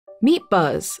Meet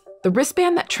Buzz, the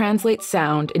wristband that translates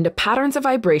sound into patterns of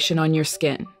vibration on your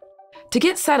skin. To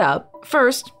get set up,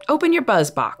 first, open your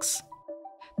Buzz box.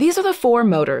 These are the 4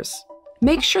 motors.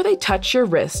 Make sure they touch your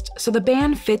wrist so the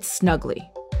band fits snugly.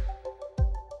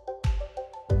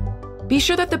 Be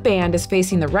sure that the band is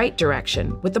facing the right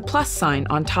direction with the plus sign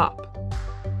on top.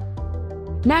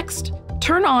 Next,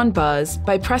 turn on Buzz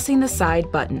by pressing the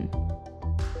side button.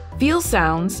 Feel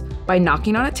sounds by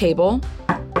knocking on a table,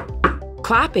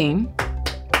 clapping,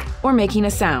 or making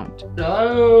a sound.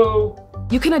 No!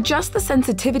 You can adjust the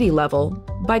sensitivity level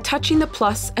by touching the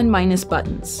plus and minus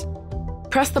buttons.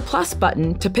 Press the plus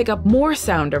button to pick up more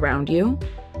sound around you.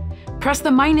 Press the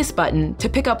minus button to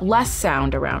pick up less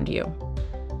sound around you.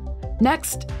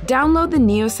 Next, download the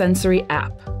Neosensory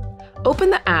app. Open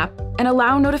the app and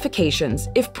allow notifications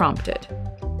if prompted.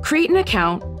 Create an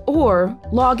account or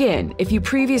log in if you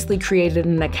previously created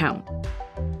an account.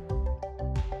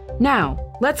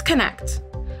 Now, let's connect.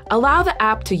 Allow the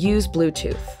app to use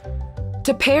Bluetooth.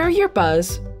 To pair your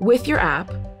Buzz with your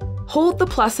app, hold the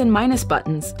plus and minus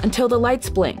buttons until the lights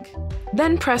blink,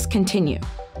 then press Continue.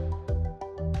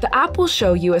 The app will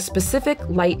show you a specific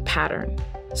light pattern.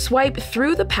 Swipe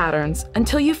through the patterns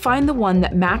until you find the one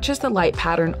that matches the light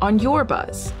pattern on your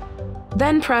Buzz.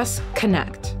 Then press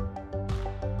Connect.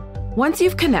 Once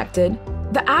you've connected,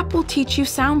 the app will teach you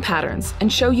sound patterns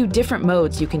and show you different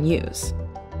modes you can use.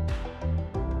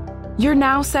 You're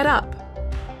now set up.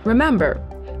 Remember,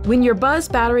 when your Buzz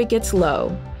battery gets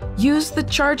low, use the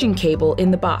charging cable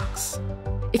in the box.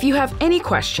 If you have any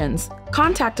questions,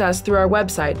 contact us through our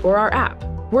website or our app.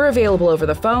 We're available over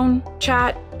the phone,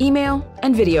 chat, email,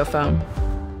 and video phone.